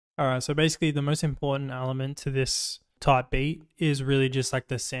All right, so basically the most important element to this type beat is really just like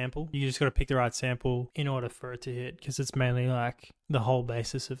the sample. You just got to pick the right sample in order for it to hit, because it's mainly like the whole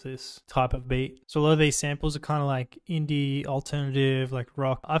basis of this type of beat. So a lot of these samples are kind of like indie, alternative, like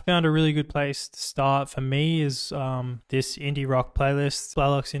rock. I found a really good place to start for me is this indie rock playlist,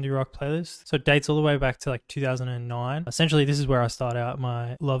 Blaylock's indie rock playlist. So it dates all the way back to like 2009. Essentially, this is where I start out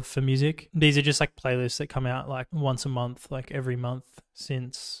my love for music. These are just like playlists that come out like once a month, like every month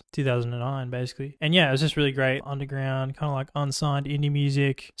since 2009 basically. And yeah, it was just really great underground, kind of like unsigned indie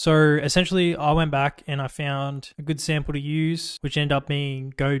music. So essentially I went back and I found a good sample to use, which ended up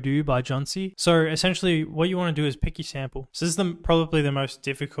being Go Do by Johnsy. So essentially what you want to do is pick your sample. So this is probably the most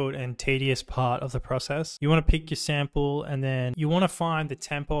difficult and tedious part of the process. You want to pick your sample and then you want to find the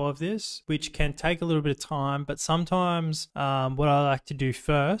tempo of this, which can take a little bit of time, but sometimes what I like to do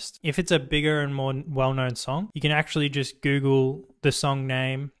first, if it's a bigger and more well-known song, you can actually just Google the song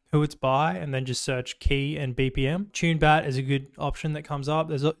name, who it's by, and then just search key and BPM. TuneBat is a good option that comes up.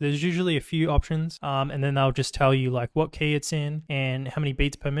 There's usually a few options, and then they'll just tell you like what key it's in and how many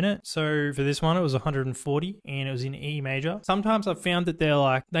beats per minute. So for this one, it was 140 and it was in E major. Sometimes I've found that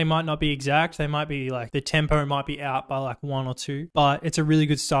they might not be exact. They might be like, the tempo might be out by like 1 or 2, but it's a really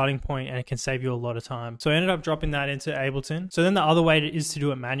good starting point and it can save you a lot of time. So I ended up dropping that into Ableton. So then the other way is to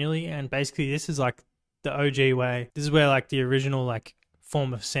do it manually, and basically this is like the OG way. This is where like the original like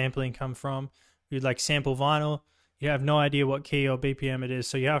form of sampling come from. You'd like sample vinyl, you have no idea what key or BPM it is,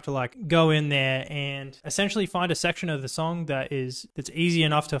 so you have to like go in there and essentially find a section of the song that's easy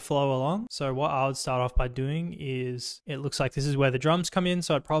enough to flow along. So what I would start off by doing is, it looks like this is where the drums come in,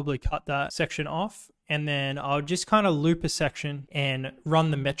 so I'd probably cut that section off, and then I'll just kind of loop a section and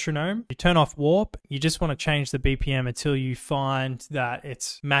run the metronome. You turn off warp. You just want to change the BPM until you find that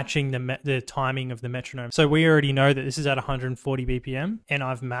it's matching the timing of the metronome. So we already know that this is at 140 BPM and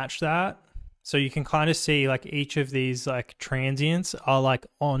I've matched that. So you can kind of see like each of these like transients are like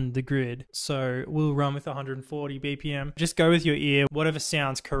on the grid. So we'll run with 140 BPM. Just go with your ear, whatever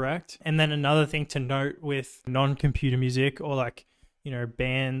sounds correct. And then another thing to note with non-computer music or like, you know,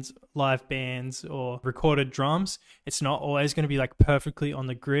 bands, live bands or recorded drums, it's not always going to be like perfectly on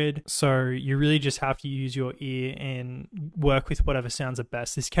the grid. So you really just have to use your ear and work with whatever sounds the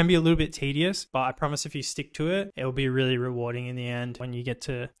best. This can be a little bit tedious, but I promise if you stick to it, it'll be really rewarding in the end when you get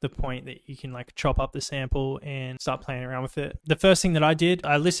to the point that you can like chop up the sample and start playing around with it. The first thing that I did,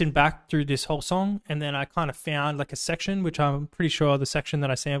 I listened back through this whole song and then I kind of found like a section, which I'm pretty sure the section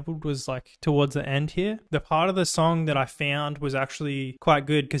that I sampled was like towards the end here. The part of the song that I found was actually quite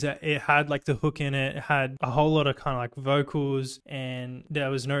good because it had like the hook in it. It had a whole lot of kind of like vocals and there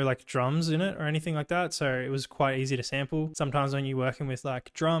was no like drums in it or anything like that. So it was quite easy to sample. Sometimes when you're working with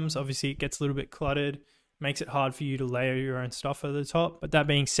like drums, obviously it gets a little bit cluttered, makes it hard for you to layer your own stuff over the top. But that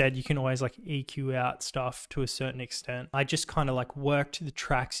being said, you can always like EQ out stuff to a certain extent. I just kind of like worked the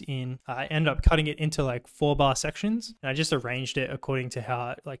tracks in. I ended up cutting it into like 4-bar sections and I just arranged it according to how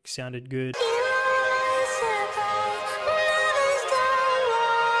it like sounded good.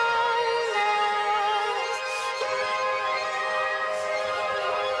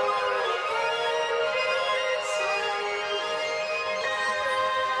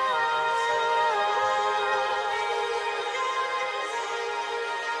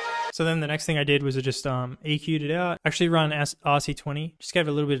 So then the next thing I did was I just EQ'd it out. Actually run RC20, just gave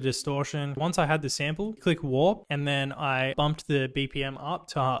it a little bit of distortion. Once I had the sample, click warp, and then I bumped the BPM up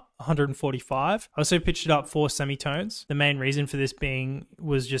to 145. I also pitched it up 4 semitones. The main reason for this being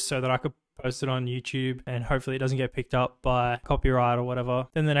was just so that I could post it on YouTube and hopefully it doesn't get picked up by copyright or whatever.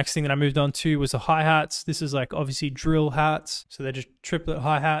 Then the next thing that I moved on to was the hi-hats. This is like obviously drill hats, so they're just triplet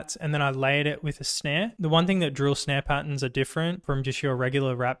hi-hats, and then I layered it with a snare. The one thing that drill snare patterns are different from just your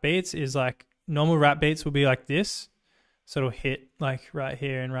regular rap beats is like normal rap beats will be like this, so it'll hit like right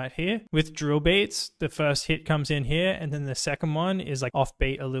here and right here. With drill beats, the first hit comes in here and then the second one is like off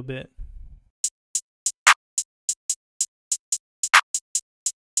beat a little bit.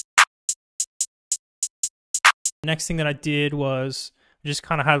 Next thing that I did was I just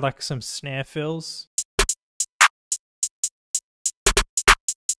kind of had like some snare fills.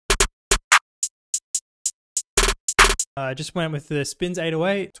 I just went with the Spins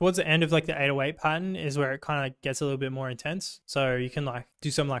 808. Towards the end of like the 808 pattern is where it kind of gets a little bit more intense. So you can like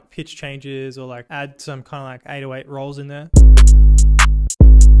do some like pitch changes or like add some kind of like 808 rolls in there.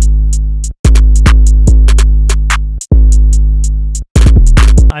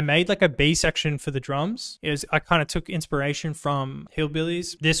 I made like a B section for the drums. I kind of took inspiration from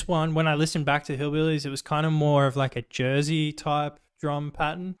Hillbillies. This one, when I listened back to Hillbillies, it was kind of more of like a Jersey type drum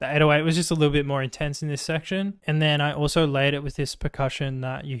pattern. The 808 was just a little bit more intense in this section. And then I also laid it with this percussion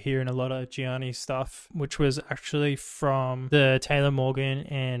that you hear in a lot of Gianni stuff, which was actually from the Taylor Morgan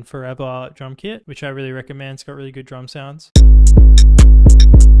and Forever drum kit, which I really recommend. It's got really good drum sounds.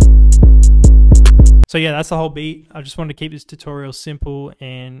 So yeah, that's the whole beat. I just wanted to keep this tutorial simple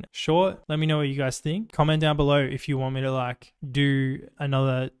and short. Let me know what you guys think. Comment down below if you want me to like do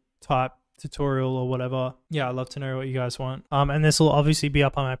another type tutorial or whatever. Yeah, I'd love to know what you guys want. And this will obviously be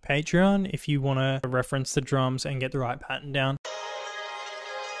up on my Patreon if you want to reference the drums and get the right pattern down.